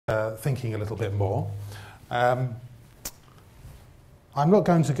thinking a little bit more. I'm not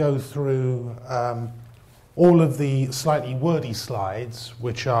going to go through all of the slightly wordy slides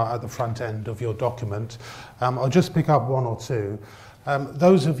which are at the front end of your document. I'll just pick up one or two.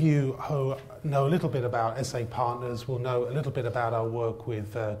 Those of you who know a little bit about SA Partners will know a little bit about our work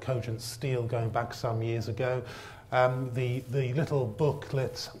with Cogent Steel going back some years ago. The little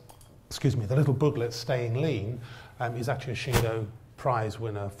booklet, Staying Lean, is actually a Shingo Prize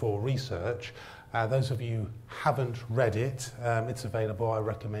winner for research. Those of you who haven't read it, it's available. I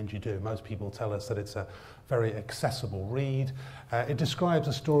recommend you do. Most people tell us that it's a very accessible read. It describes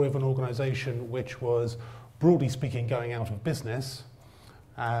a story of an organisation which was, broadly speaking, going out of business.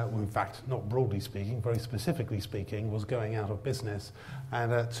 Well, in fact, not broadly speaking, very specifically speaking, was going out of business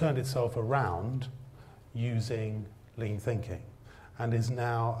and turned itself around using lean thinking and is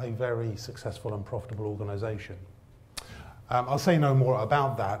now a very successful and profitable organisation. I'll say no more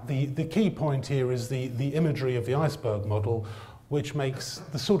about that. The key point here is the imagery of the iceberg model, which makes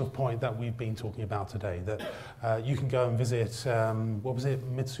the sort of point that we've been talking about today, that you can go and visit, what was it,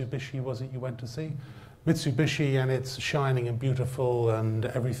 Mitsubishi was it you went to see? Mitsubishi, and it's shining and beautiful and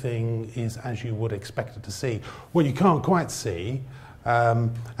everything is as you would expect it to see. What you can't quite see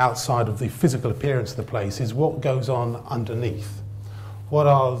outside of the physical appearance of the place is what goes on underneath.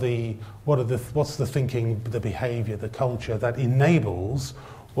 What's the thinking, the behaviour, the culture that enables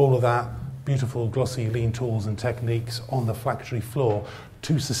all of that beautiful, glossy, lean tools and techniques on the factory floor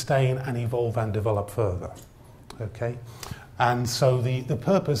to sustain and evolve and develop further. Okay? And so the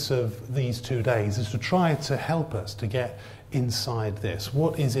purpose of these 2 days is to try to help us to get inside this.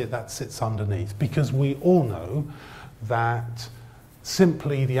 What is it that sits underneath? Because we all know that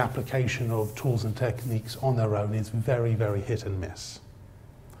simply the application of tools and techniques on their own is very, very hit and miss.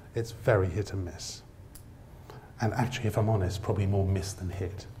 It's very hit and miss. And actually, if I'm honest, probably more miss than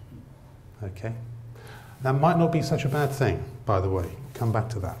hit. Okay? That might not be such a bad thing, by the way. Come back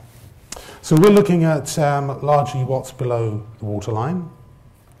to that. So we're looking at largely what's below the waterline.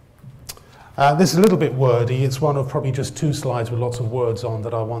 This is a little bit wordy. It's one of probably just 2 slides with lots of words on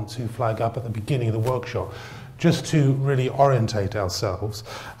that I want to flag up at the beginning of the workshop, just to really orientate ourselves.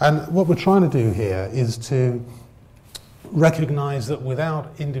 And what we're trying to do here is to recognise that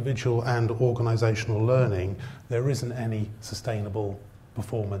without individual and organisational learning, there isn't any sustainable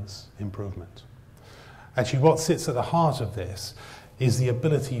performance improvement. Actually, what sits at the heart of this is the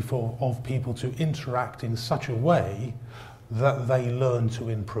ability of people to interact in such a way that they learn to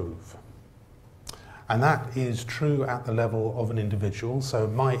improve. And that is true at the level of an individual. So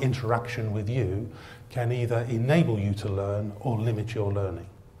my interaction with you can either enable you to learn or limit your learning.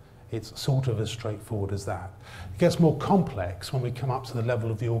 It's sort of as straightforward as that. It gets more complex when we come up to the level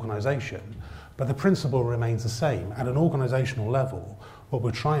of the organisation, but the principle remains the same. At an organisational level, what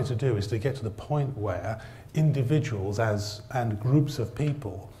we're trying to do is to get to the point where individuals and groups of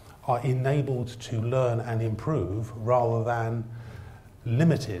people are enabled to learn and improve rather than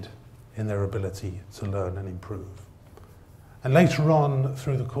limited in their ability to learn and improve. And later on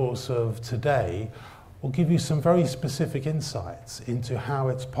through the course of today, we'll give you some very specific insights into how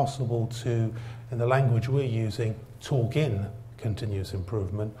it's possible to, in the language we're using, talk in continuous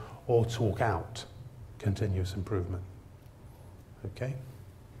improvement or talk out continuous improvement. Okay?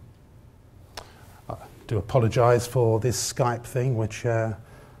 I do apologise for this Skype thing, which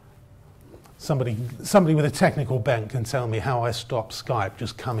somebody with a technical bent can tell me how I stop Skype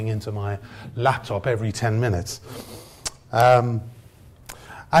just coming into my laptop every 10 minutes. And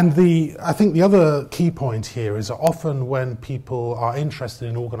I think the other key point here is that often when people are interested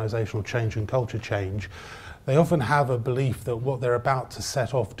in organisational change and culture change, they often have a belief that what they're about to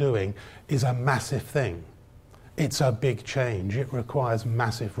set off doing is a massive thing. It's a big change. It requires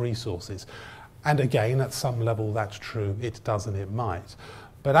massive resources. And again, at some level that's true. It does and it might.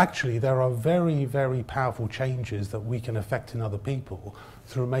 But actually there are very, very powerful changes that we can affect in other people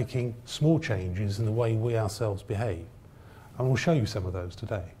through making small changes in the way we ourselves behave. And we'll show you some of those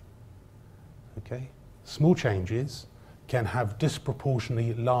today. Okay? Small changes can have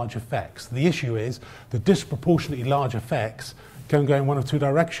disproportionately large effects. The issue is the disproportionately large effects can go in one of 2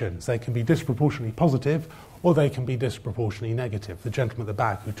 directions. They can be disproportionately positive or they can be disproportionately negative. The gentleman at the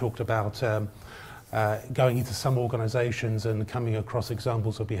back who talked about going into some organisations and coming across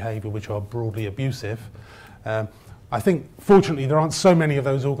examples of behaviour which are broadly abusive. I think, fortunately, there aren't so many of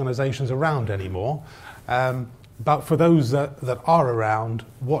those organisations around anymore. But for those that are around,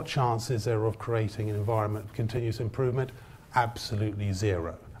 what chance is there of creating an environment of continuous improvement? Absolutely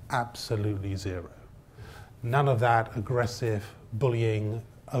zero. Absolutely zero. None of that aggressive, bullying,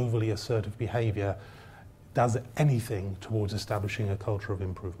 overly assertive behaviour does anything towards establishing a culture of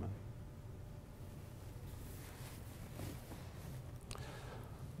improvement.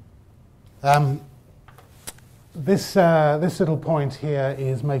 This little point here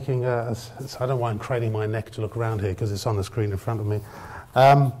is making I don't mind craning my neck to look around here because it's on the screen in front of me.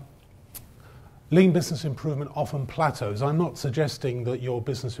 Lean business improvement often plateaus. I'm not suggesting that your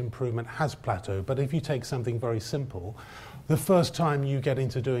business improvement has plateaued, but if you take something very simple, the first time you get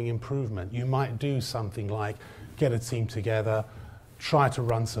into doing improvement, you might do something like get a team together, try to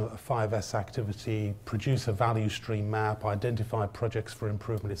run a 5S activity, produce a value stream map, identify projects for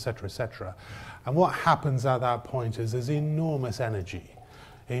improvement, etc., etc. And what happens at that point is there's enormous energy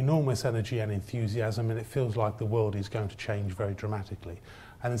and enthusiasm, and it feels like the world is going to change very dramatically.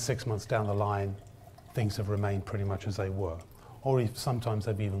 And then 6 months down the line, things have remained pretty much as they were, or sometimes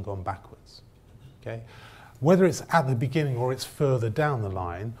they've even gone backwards. Okay? Whether it's at the beginning or it's further down the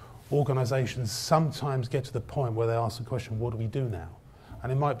line, organisations sometimes get to the point where they ask the question, what do we do now?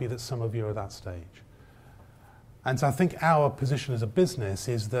 And it might be that some of you are at that stage. And so I think our position as a business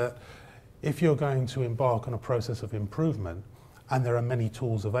is that if you're going to embark on a process of improvement, and there are many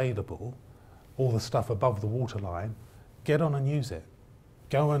tools available, all the stuff above the waterline, get on and use it.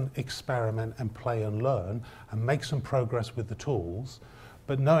 Go and experiment and play and learn and make some progress with the tools,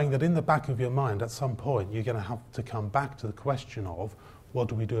 but knowing that in the back of your mind at some point you're going to have to come back to the question of what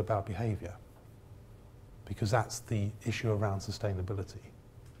do we do about behaviour? Because that's the issue around sustainability.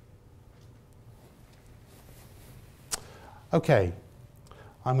 Okay,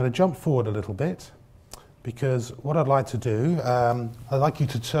 I'm going to jump forward a little bit because what I'd like to do, I'd like you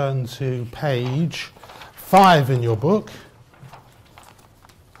to turn to page 5 in your book.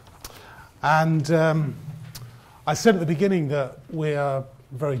 And I said at the beginning that we are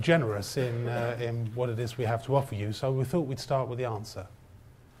very generous in what it is we have to offer you, so we thought we'd start with the answer.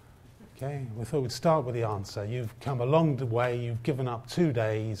 Okay, we thought we'd start with the answer. You've come a long way, you've given up 2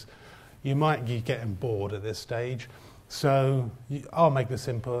 days, you might be getting bored at this stage, so I'll make this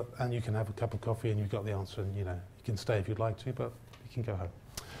input and you can have a cup of coffee and you've got the answer, and you can stay if you'd like to, but you can go home.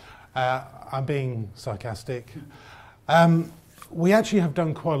 I'm being sarcastic. We actually have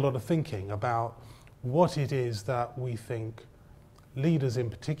done quite a lot of thinking about what it is that we think leaders in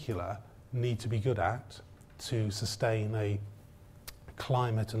particular need to be good at to sustain a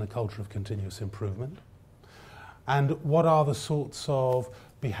climate and a culture of continuous improvement, and what are the sorts of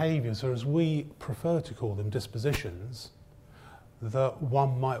behaviours, or as we prefer to call them, dispositions, that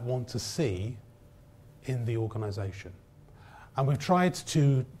one might want to see in the organisation. And we've tried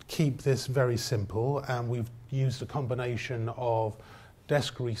to keep this very simple, and we've used a combination of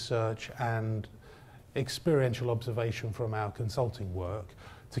desk research and experiential observation from our consulting work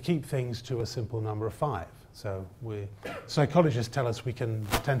to keep things to a simple number of 5. So psychologists tell us we can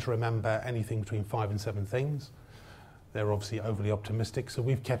tend to remember anything between 5 and 7 things. They're obviously overly optimistic, so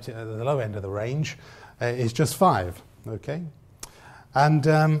we've kept it at the low end of the range. It's just 5, okay? And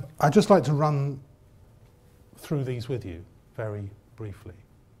I'd just like to run through these with you very briefly,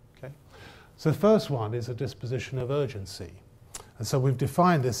 okay? So the first one is a disposition of urgency. And so we've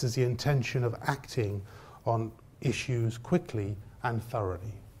defined this as the intention of acting on issues quickly and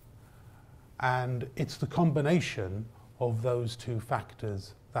thoroughly. And it's the combination of those 2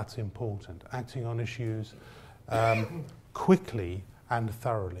 factors that's important, acting on issues quickly and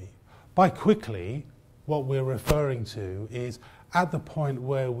thoroughly. By quickly, what we're referring to is at the point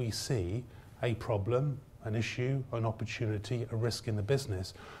where we see a problem, an issue, an opportunity, a risk in the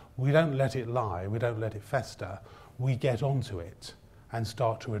business, we don't let it lie, we don't let it fester, we get onto it and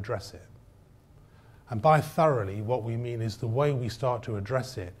start to address it. And by thoroughly, what we mean is the way we start to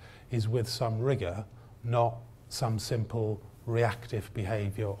address it is with some rigour, not some simple reactive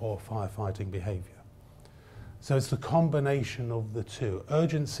behaviour or firefighting behaviour. So it's the combination of the 2.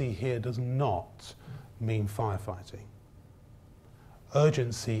 Urgency here does not mean firefighting.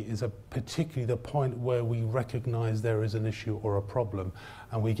 Urgency is particularly the point where we recognise there is an issue or a problem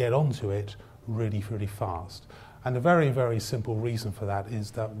and we get onto it really, really fast. And a very, very simple reason for that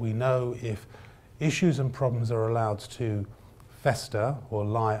is that we know if issues and problems are allowed to fester or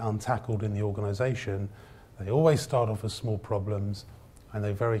lie untackled in the organisation, they always start off as small problems and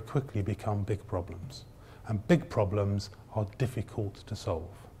they very quickly become big problems. And big problems are difficult to solve.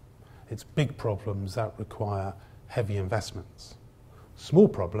 It's big problems that require heavy investments. Small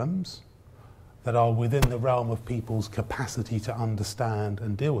problems that are within the realm of people's capacity to understand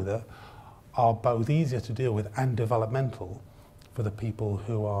and deal with it are both easier to deal with and developmental for the people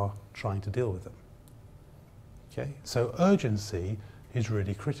who are trying to deal with them. Okay? So urgency is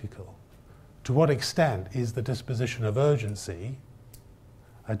really critical. To what extent is the disposition of urgency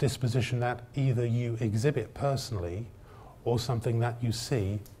a disposition that either you exhibit personally or something that you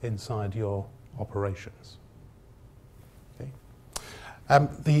see inside your operations. Okay.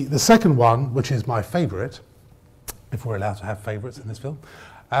 The second one, which is my favourite, if we're allowed to have favourites in this film,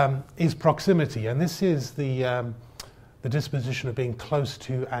 is proximity. And this is the disposition of being close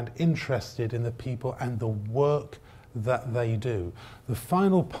to and interested in the people and the work that they do. The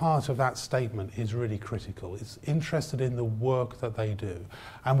final part of that statement is really critical. It's interested in the work that they do.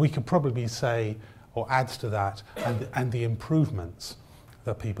 And we could probably say, or adds to that, and the improvements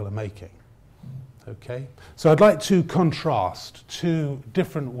that people are making. Okay? So I'd like to contrast two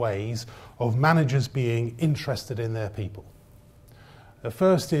different ways of managers being interested in their people. The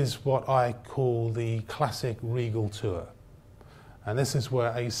first is what I call the classic Regal tour. And this is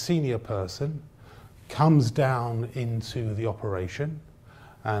where a senior person comes down into the operation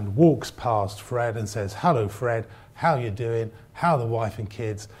and walks past Fred and says, "Hello Fred, how you doing? How are the wife and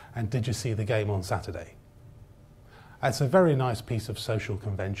kids? And did you see the game on Saturday?" It's a very nice piece of social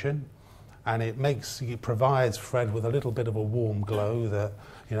convention, and it provides Fred with a little bit of a warm glow that,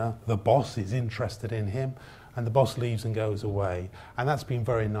 you know, the boss is interested in him, and the boss leaves and goes away. And that's been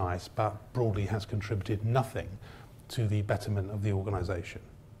very nice, but broadly has contributed nothing to the betterment of the organisation.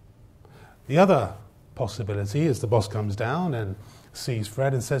 The other possibility is the boss comes down and sees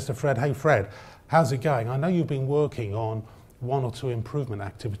Fred and says to Fred, "Hey Fred, how's it going? I know you've been working on 1 or 2 improvement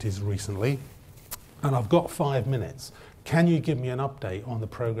activities recently, and I've got 5 minutes. Can you give me an update on the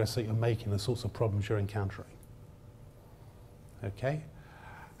progress that you're making, the sorts of problems you're encountering?" Okay?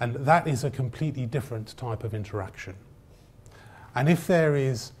 And that is a completely different type of interaction. And if there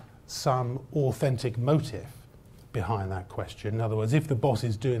is some authentic motive behind that question, in other words, if the boss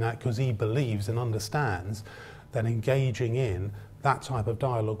is doing that because he believes and understands, then engaging in that type of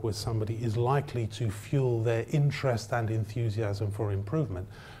dialogue with somebody is likely to fuel their interest and enthusiasm for improvement,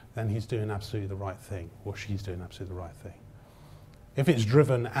 then he's doing absolutely the right thing, or she's doing absolutely the right thing. If it's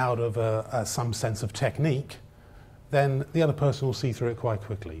driven out of some sense of technique, then the other person will see through it quite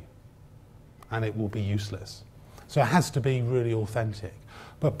quickly, and it will be useless. So it has to be really authentic.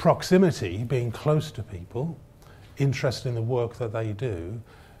 But proximity, being close to people, interested in the work that they do,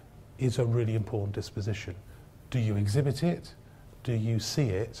 is a really important disposition. Do you exhibit it? Do you see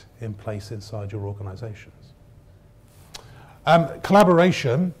it in place inside your organisations?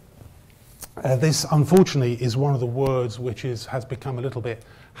 Collaboration, this unfortunately is one of the words which has become a little bit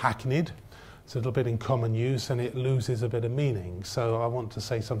hackneyed. It's a little bit in common use and it loses a bit of meaning. So I want to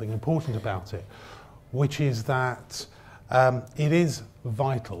say something important about it, which is that it is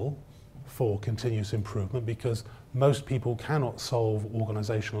vital for continuous improvement, because most people cannot solve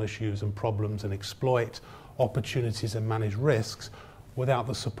organisational issues and problems and exploit opportunities and manage risks without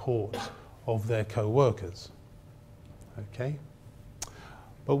the support of their co-workers. Okay?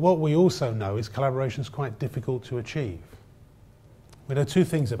 But what we also know is collaboration is quite difficult to achieve. We know 2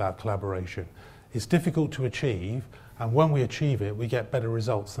 things about collaboration. It's difficult to achieve, and when we achieve it, we get better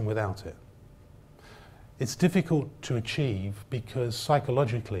results than without it. It's difficult to achieve because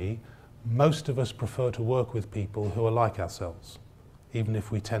psychologically, most of us prefer to work with people who are like ourselves, even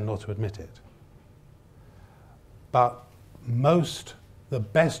if we tend not to admit it. But the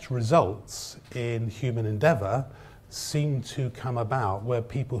best results in human endeavour seem to come about where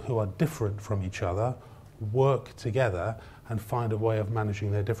people who are different from each other work together and find a way of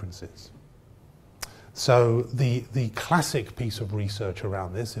managing their differences. So the classic piece of research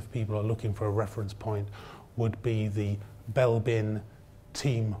around this, if people are looking for a reference point, would be the Belbin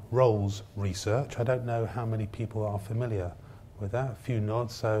team roles research. I don't know how many people are familiar with that, a few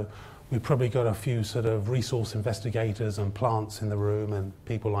nods, so we've probably got a few sort of resource investigators and plants in the room and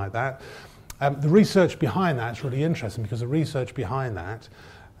people like that. The research behind that is really interesting, because the research behind that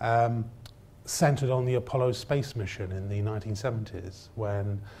centred on the Apollo space mission in the 1970s,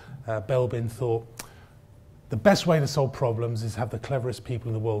 when Belbin thought the best way to solve problems is have the cleverest people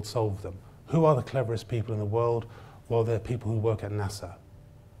in the world solve them. Who are the cleverest people in the world? Well, they're people who work at NASA.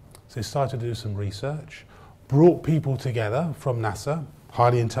 So he started to do some research, brought people together from NASA,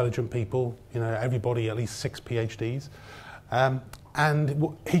 highly intelligent people, you know, everybody at least 6 PhDs,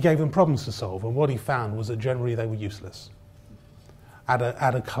 and he gave them problems to solve. And what he found was that generally they were useless. At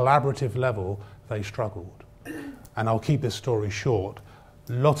a collaborative level, they struggled. And I'll keep this story short.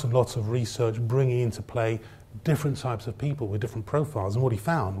 Lots and lots of research bringing into play different types of people with different profiles. And what he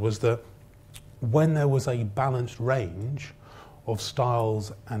found was that when there was a balanced range of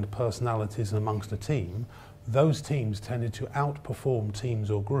styles and personalities amongst a team, those teams tended to outperform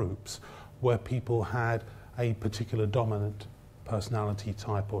teams or groups where people had a particular dominant personality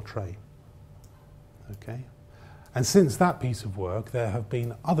type or trait. Okay? And since that piece of work, there have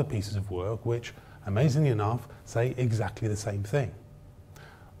been other pieces of work which, amazingly enough, say exactly the same thing.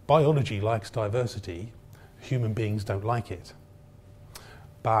 Biology likes diversity, human beings don't like it.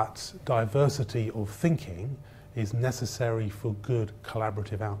 But diversity of thinking is necessary for good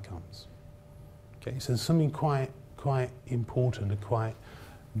collaborative outcomes. Okay, so there's something quite important and quite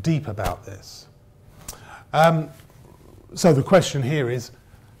deep about this. So the question here is,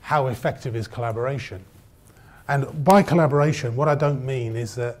 how effective is collaboration? And by collaboration, what I don't mean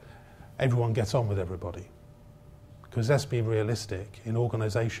is that everyone gets on with everybody. Because let's be realistic, in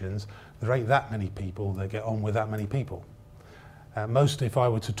organisations, there ain't that many people that get on with that many people. Most, if I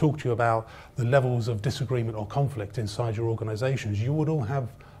were to talk to you about the levels of disagreement or conflict inside your organisations, you would all have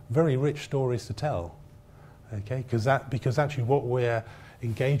very rich stories to tell. Okay? Because actually what we're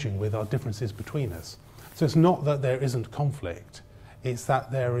engaging with are differences between us. So it's not that there isn't conflict, it's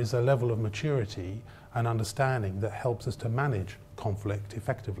that there is a level of maturity and understanding that helps us to manage conflict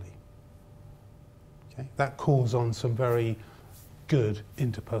effectively. Okay? That calls on some very good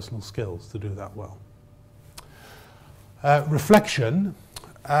interpersonal skills to do that well. Reflection.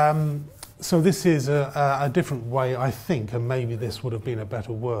 So this is a different way, I think, and maybe this would have been a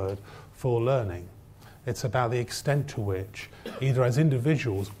better word for learning. It's about the extent to which, either as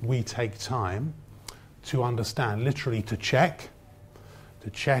individuals, we take time to understand, literally to check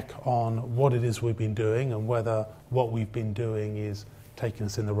on what it is we've been doing and whether what we've been doing is taking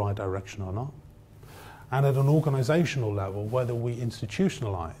us in the right direction or not. And at an organisational level, whether we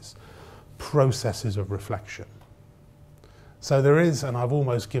institutionalise processes of reflection. So there is, and I've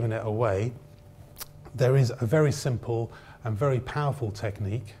almost given it away, there is a very simple and very powerful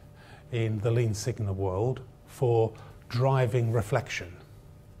technique in the Lean Sigma world for driving reflection.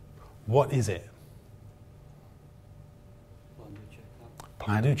 What is it?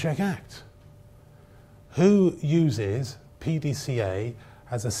 Plan, do, check, act. Who uses PDCA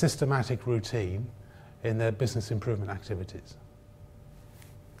as a systematic routine in their business improvement activities?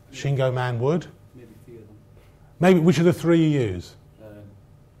 Shingo Man would? Maybe a few of them. Maybe, which of the three you use?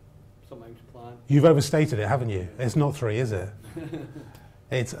 Sometimes plan. You've overstated it, haven't you? It's not three, is it?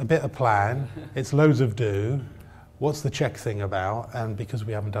 It's a bit of plan, it's loads of do. What's the check thing about? And because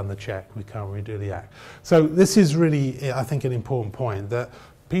we haven't done the check, we can't really do the act. So this is really, I think, an important point, that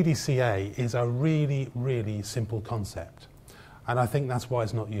PDCA is a really, really simple concept. And I think that's why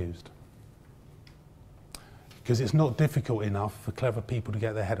it's not used. Because it's not difficult enough for clever people to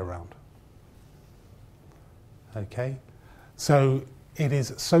get their head around. Okay? So it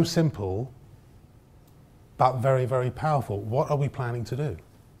is so simple, but very, very powerful. What are we planning to do?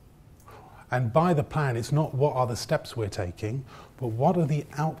 And by the plan, it's not what are the steps we're taking, but what are the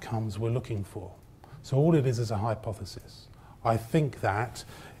outcomes we're looking for. So all it is a hypothesis. I think that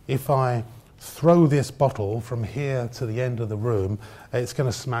if I throw this bottle from here to the end of the room, it's going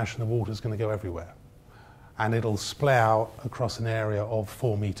to smash and the water's going to go everywhere. And it'll splay out across an area of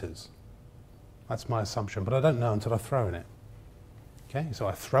 4 meters. That's my assumption, but I don't know until I've thrown it. Okay, so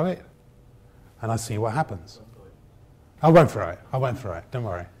I throw it and I see what happens. I won't throw it, don't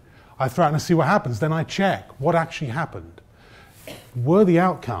worry. I throw it and I see what happens, then I check what actually happened. Were the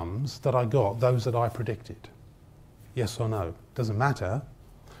outcomes that I got those that I predicted? Yes or no? Doesn't matter,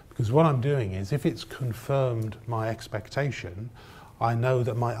 because what I'm doing is, if it's confirmed my expectation, I know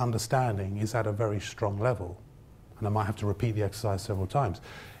that my understanding is at a very strong level, and I might have to repeat the exercise several times.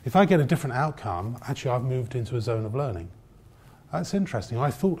 If I get a different outcome, actually I've moved into a zone of learning. That's interesting.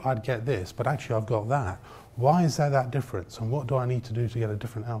 I thought I'd get this, but actually I've got that. Why is there that difference, and what do I need to do to get a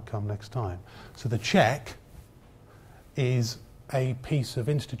different outcome next time? So the check is a piece of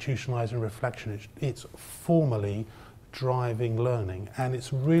institutionalizing reflection. It's formally driving learning, and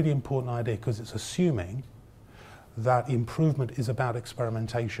it's a really important idea because it's assuming that improvement is about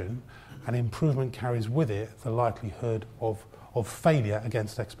experimentation, and improvement carries with it the likelihood of failure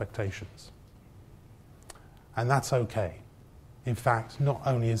against expectations. And that's okay. In fact, not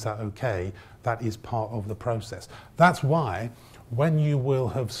only is that okay, that is part of the process. That's why when you will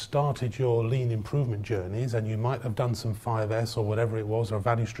have started your lean improvement journeys, and you might have done some 5S or whatever it was, or a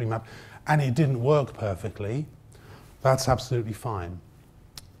value stream map, and it didn't work perfectly, that's absolutely fine.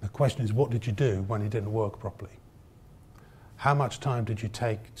 The question is, what did you do when it didn't work properly? How much time did you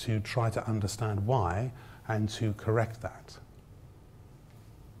take to try to understand why and to correct that?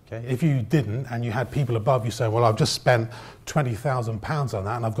 Okay? If you didn't, and you had people above you saying, well, I've just spent £20,000 on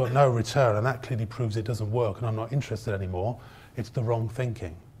that and I've got no return, and that clearly proves it doesn't work and I'm not interested anymore, it's the wrong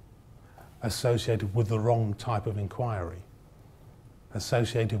thinking associated with the wrong type of inquiry,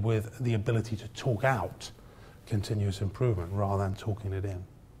 associated with the ability to talk out continuous improvement rather than talking it in.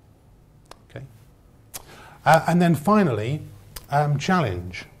 Okay? And then finally,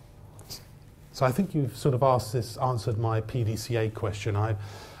 challenge. So I think you've sort of answered my PDCA question.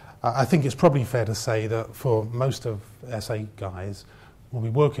 I think it's probably fair to say that for most of SA guys, when we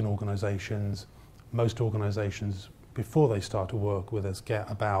work in organisations, most organisations, before they start to work with us, get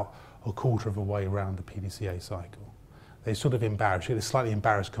about a quarter of a way around the PDCA cycle. They sort of embarrass you. It's a slightly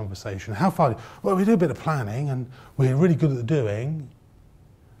embarrassed conversation. How far? Well, we do a bit of planning and we're really good at the doing,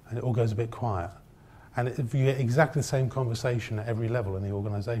 and it all goes a bit quiet. And if you get exactly the same conversation at every level in the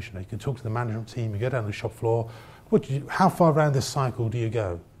organisation, you can talk to the management team, you go down to the shop floor, how far around this cycle do you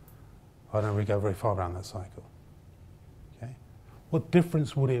go? I don't really go very far around that cycle. Okay? What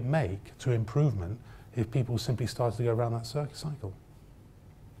difference would it make to improvement if people simply started to go around that cycle?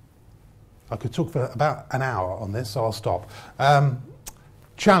 I could talk for about an hour on this, so I'll stop.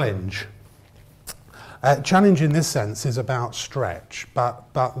 Challenge. Challenge in this sense is about stretch, but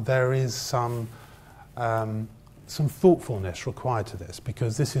there is some thoughtfulness required to this,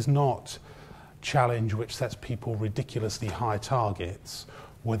 because this is not challenge which sets people ridiculously high targets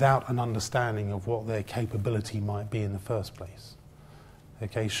without an understanding of what their capability might be in the first place.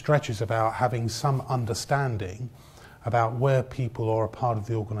 Okay, stretch is about having some understanding about where people or a part of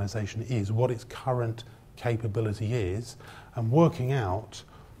the organisation is, what its current capability is, and working out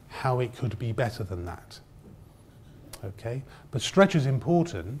how it could be better than that. Okay, but stretch is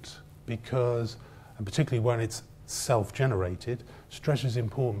important because, and particularly when it's self-generated, stretch is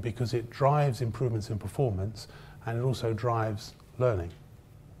important because it drives improvements in performance and it also drives learning,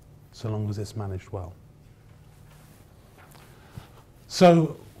 so long as it's managed well.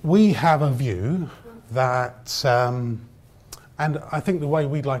 So we have a view that, and I think the way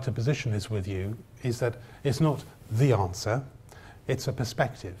we'd like to position this with you is that it's not the answer, it's a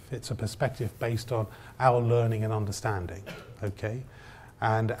perspective. It's a perspective based on our learning and understanding, okay?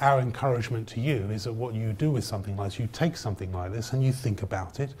 And our encouragement to you is that what you do with something like this, you take something like this and you think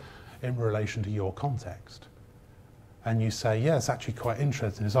about it in relation to your context. And you say, yeah, it's actually quite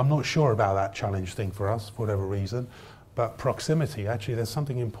interesting. I'm not sure about that challenge thing for us, for whatever reason, but proximity, actually there's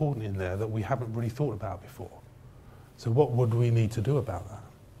something important in there that we haven't really thought about before. So what would we need to do about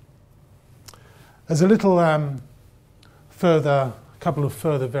that? There's a little couple of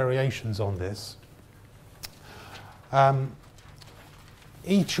further variations on this.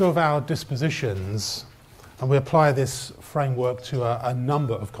 Each of our dispositions, and we apply this framework to a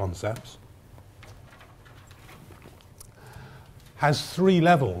number of concepts, has 3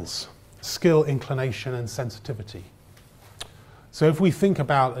 levels: skill, inclination, and sensitivity. So if we think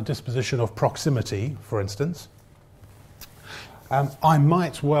about a disposition of proximity, for instance, I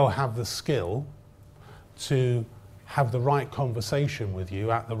might well have the skill to have the right conversation with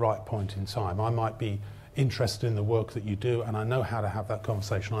you at the right point in time. I might be interested in the work that you do and I know how to have that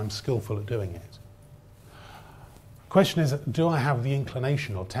conversation. I'm skillful at doing it. Question is, do I have the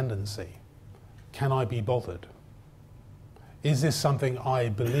inclination or tendency? Can I be bothered? Is this something I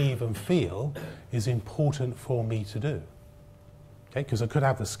believe and feel is important for me to do? Okay, because I could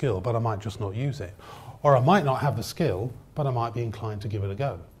have the skill, but I might just not use it. Or I might not have the skill, but I might be inclined to give it a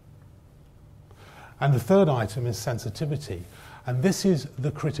go. And the third item is sensitivity. And this is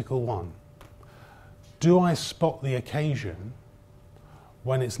the critical one. Do I spot the occasion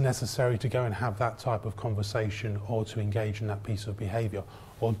when it's necessary to go and have that type of conversation or to engage in that piece of behaviour?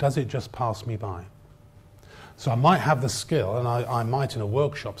 Or does it just pass me by? So I might have the skill, and I might in a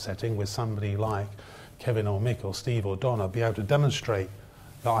workshop setting with somebody like Kevin or Mick or Steve or Donna be able to demonstrate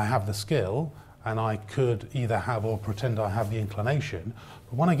that I have the skill and I could either have or pretend I have the inclination.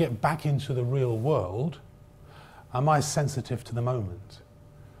 But when I get back into the real world, am I sensitive to the moment?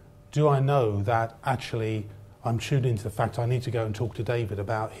 Do I know that actually I'm tuned into the fact I need to go and talk to David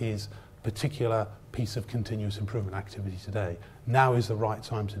about his particular piece of continuous improvement activity today? Now is the right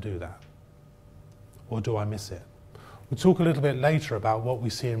time to do that. Or do I miss it? We'll talk a little bit later about what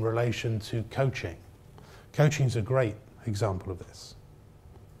we see in relation to coaching. Coaching is a great example of this,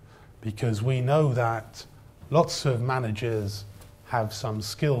 because we know that lots of managers have some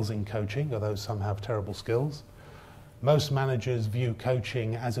skills in coaching, although some have terrible skills. Most managers view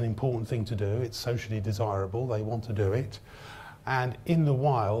coaching as an important thing to do. It's socially desirable. They want to do it. And in the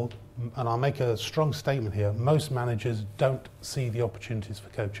wild, and I'll make a strong statement here, most managers don't see the opportunities for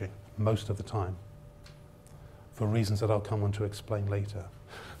coaching most of the time, for reasons that I'll come on to explain later.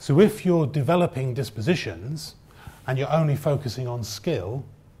 So if you're developing dispositions and you're only focusing on skill,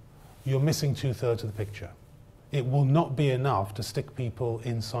 you're missing 2/3 of the picture. It will not be enough to stick people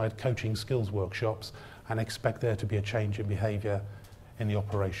inside coaching skills workshops and expect there to be a change in behaviour in the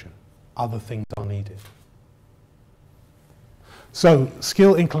operation. Other things are needed. So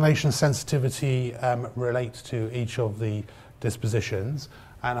skill, inclination, sensitivity relates to each of the dispositions.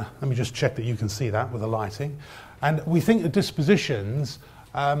 And let me just check that you can see that with the lighting. And we think the dispositions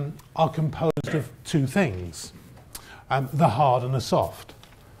are composed of two things, the hard and the soft.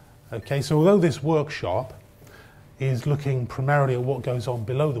 Okay, so although this workshop is looking primarily at what goes on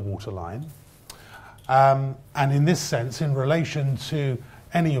below the waterline, and in this sense, in relation to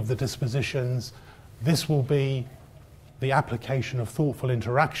any of the dispositions, this will be the application of thoughtful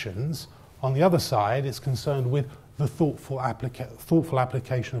interactions. On the other side, it's concerned with the thoughtful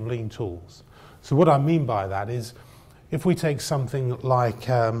application of lean tools. So what I mean by that is, if we take something like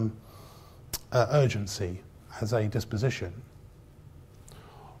urgency as a disposition,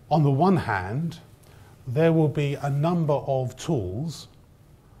 on the one hand, there will be a number of tools,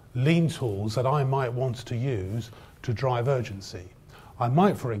 lean tools, that I might want to use to drive urgency. I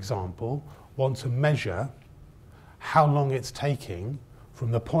might, for example, want to measure how long it's taking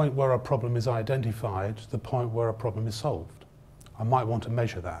from the point where a problem is identified to the point where a problem is solved. I might want to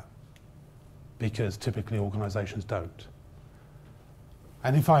measure that, because typically organisations don't.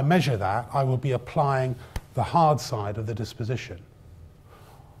 And if I measure that, I will be applying the hard side of the disposition.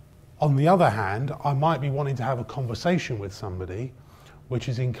 On the other hand, I might be wanting to have a conversation with somebody which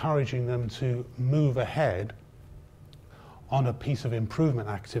is encouraging them to move ahead on a piece of improvement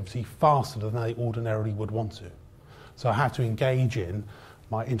activity faster than they ordinarily would want to. So I have to engage in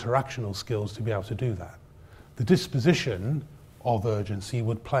my interactional skills to be able to do that. The disposition of urgency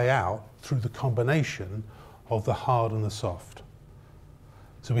would play out through the combination of the hard and the soft.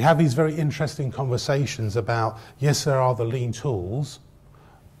 So we have these very interesting conversations about, yes, there are the lean tools,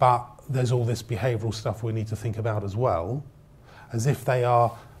 but there's all this behavioural stuff we need to think about as well, as if they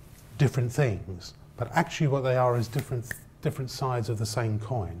are different things. But actually what they are is different sides of the same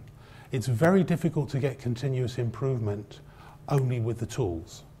coin. It's very difficult to get continuous improvement only with the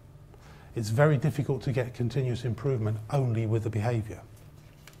tools. It's very difficult to get continuous improvement only with the behaviour,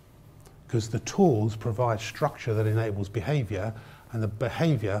 because the tools provide structure that enables behaviour, and the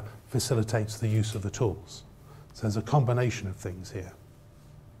behaviour facilitates the use of the tools. So there's a combination of things here.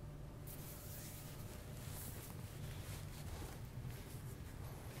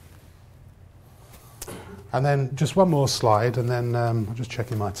 And then just one more slide, and then I'm just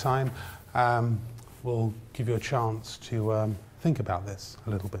checking my time. We'll give you a chance to think about this a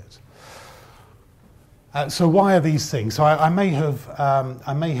little bit. So why are these things? So I may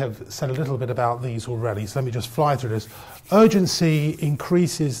have said a little bit about these already, so let me just fly through this. Urgency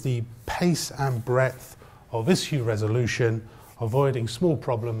increases the pace and breadth of issue resolution, avoiding small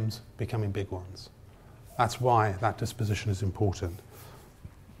problems becoming big ones. That's why that disposition is important.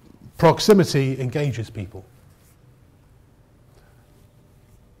 Proximity engages people.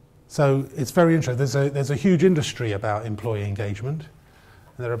 So it's very interesting. There's a huge industry about employee engagement,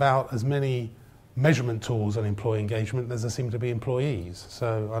 and there are about as many measurement tools on employee engagement as there seem to be employees.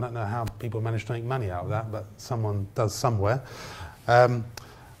 So I don't know how people manage to make money out of that, but someone does somewhere.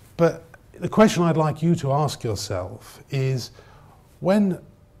 But the question I'd like you to ask yourself is, when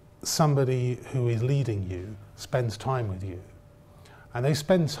somebody who is leading you spends time with you, and they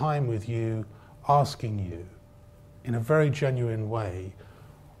spend time with you asking you in a very genuine way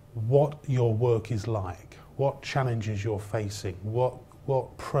what your work is like, what challenges you're facing,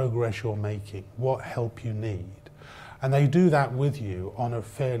 what progress you're making, what help you need. And they do that with you on a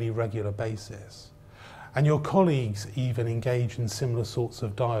fairly regular basis. And your colleagues even engage in similar sorts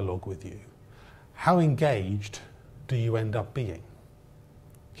of dialogue with you. How engaged do you end up being?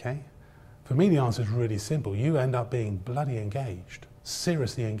 Okay? For me, the answer is really simple. You end up being bloody engaged,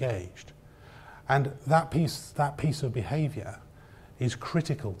 seriously engaged. And that piece of behaviour is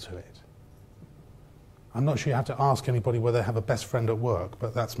critical to it. I'm not sure you have to ask anybody whether they have a best friend at work,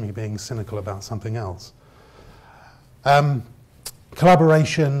 but that's me being cynical about something else.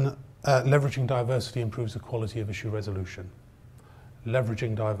 Collaboration, leveraging diversity improves the quality of issue resolution.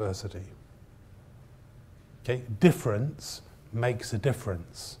 Leveraging diversity. Okay? Difference makes a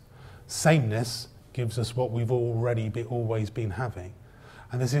difference. Sameness gives us what we've always been having.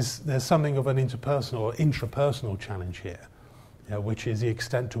 And there's something of an interpersonal or intrapersonal challenge here, which is the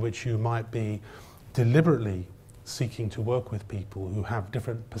extent to which you might be deliberately seeking to work with people who have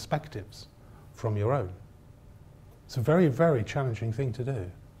different perspectives from your own. It's a very, very challenging thing to do.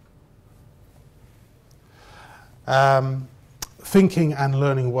 Thinking and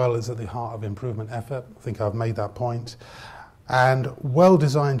learning well is at the heart of improvement effort. I think I've made that point. And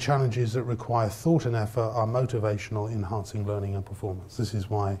well-designed challenges that require thought and effort are motivational, enhancing learning and performance. This is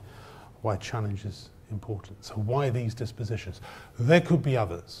why challenge is important. So why these dispositions? There could be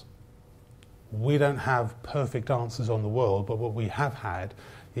others. We don't have perfect answers on the world, but what we have had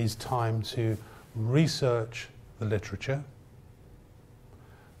is time to research the literature,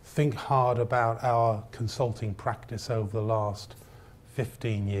 think hard about our consulting practice over the last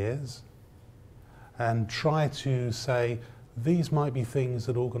 15 years, and try to say these might be things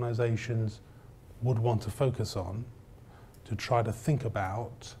that organisations would want to focus on, to try to think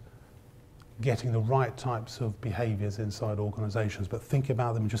about getting the right types of behaviours inside organisations, but think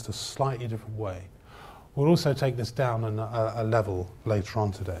about them in just a slightly different way. We'll also take this down a level later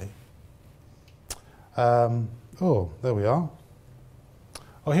on today. Oh, there we are.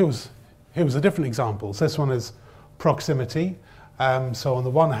 Oh, here was a different example. So this one is proximity. So on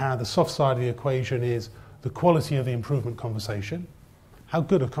the one hand, the soft side of the equation is the quality of the improvement conversation. How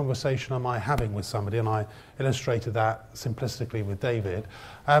good a conversation am I having with somebody? And I illustrated that simplistically with David.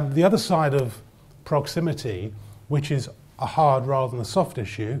 The other side of proximity, which is a hard rather than a soft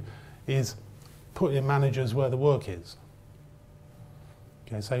issue, is putting managers where the work is.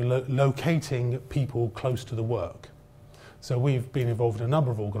 Okay, so locating people close to the work. So we've been involved in a number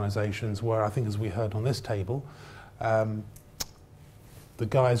of organisations where I think, as we heard on this table, the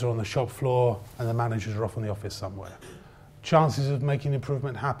guys are on the shop floor and the managers are off in the office somewhere. Chances of making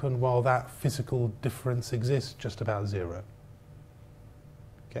improvement happen while that physical difference exists, just about zero.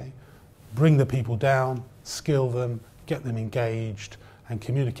 Okay? Bring the people down, skill them, get them engaged and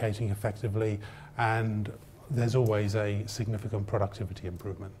communicating effectively, and there's always a significant productivity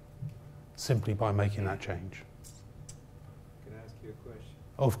improvement simply by making that change. Can I ask you a question?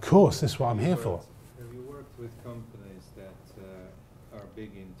 Of course, this is what I'm here for. Have you worked with companies that are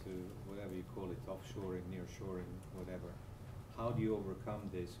big into whatever you call it, offshoring, nearshoring, whatever? How do you overcome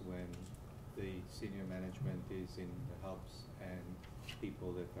this when the senior management is in the hubs and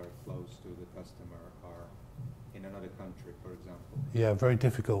people that are close to the customer are in another country, for example? Yeah, very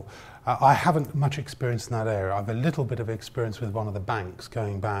difficult. I haven't much experience in that area. I have a little bit of experience with one of the banks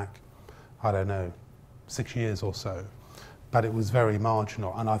going back, I don't know, 6 years or so. But it was very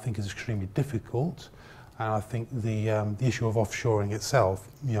marginal, and I think it's extremely difficult. And I think the issue of offshoring itself,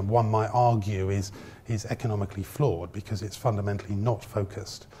 you know, one might argue is economically flawed because it's fundamentally not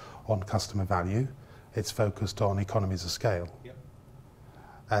focused on customer value. It's focused on economies of scale. Yep.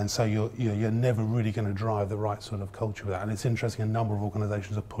 And so you're never really going to drive the right sort of culture with that. And it's interesting, a number of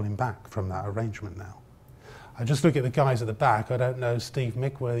organisations are pulling back from that arrangement now. I just look at the guys at the back. I don't know, Steve,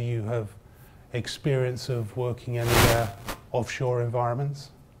 Mick, whether you have experience of working in offshore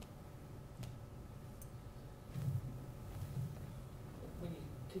environments. When you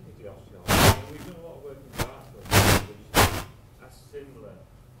typically offshore, we've done a lot of work in Barcelona, which has similar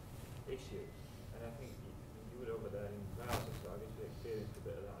issues, and I think you were over there in Barcelona, so I guess you experienced a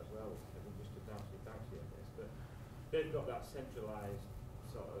bit of that as well, having just to bounce it back to you, I guess. But they've got that centralised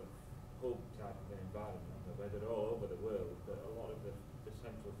sort of hub type of environment where they're all over the world, but a lot of the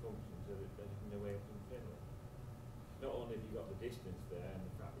central functions are in a way up in Finland. Not only have you got the distance there and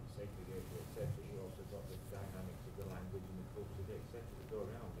the fact that it's segregated, etc., you also got the dynamics of the language and the culture, etc., that go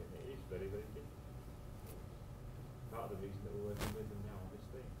around it. And it is very, very different. Part of the reason that we're working with them now on this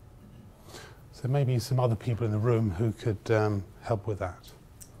thing. So maybe some other people in the room who could help with that.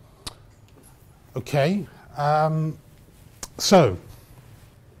 Okay. So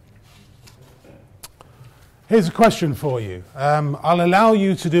here's a question for you. I'll allow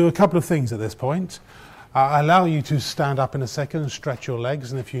you to do a couple of things at this point. I allow you to stand up in a second and stretch your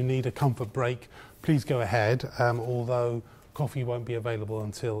legs, and if you need a comfort break, please go ahead, although coffee won't be available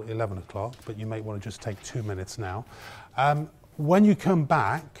until 11 o'clock, but you may want to just take 2 minutes now. When you come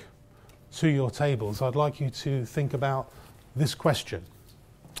back to your tables, I'd like you to think about this question.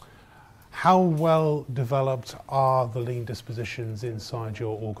 How well developed are the lean dispositions inside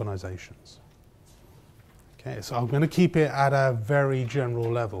your organisations? Okay, so I'm going to keep it at a very general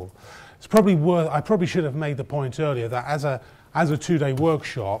level. It's probably I probably should have made the point earlier that as a 2-day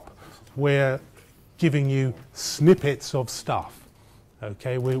workshop, we're giving you snippets of stuff.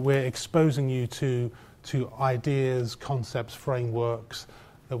 Okay, we're exposing you to ideas, concepts, frameworks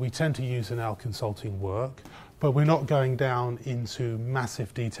that we tend to use in our consulting work, but we're not going down into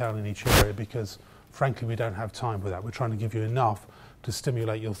massive detail in each area because, frankly, we don't have time for that. We're trying to give you enough to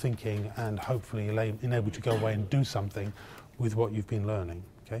stimulate your thinking and hopefully enable you to go away and do something with what you've been learning.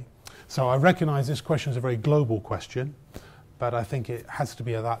 Okay? So I recognise this question is a very global question, but I think it has to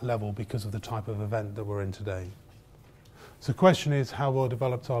be at that level because of the type of event that we're in today. So the question is, how well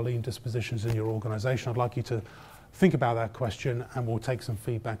developed are lean dispositions in your organisation? I'd like you to think about that question, and we'll take some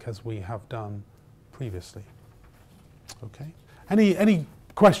feedback as we have done previously. Okay? Any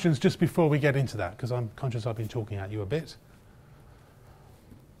questions just before we get into that? Because I'm conscious I've been talking at you a bit.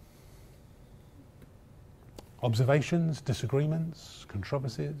 Observations, disagreements,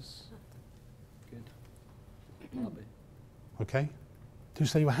 controversies? Good. Happy. Okay. Did you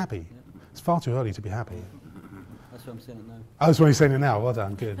say you were happy? Yeah. It's far too early to be happy. That's what I'm saying it now. Oh, that's what you're saying it now. Well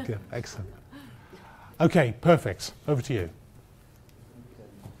done. Good, good. Excellent. Okay, perfect. Over to you.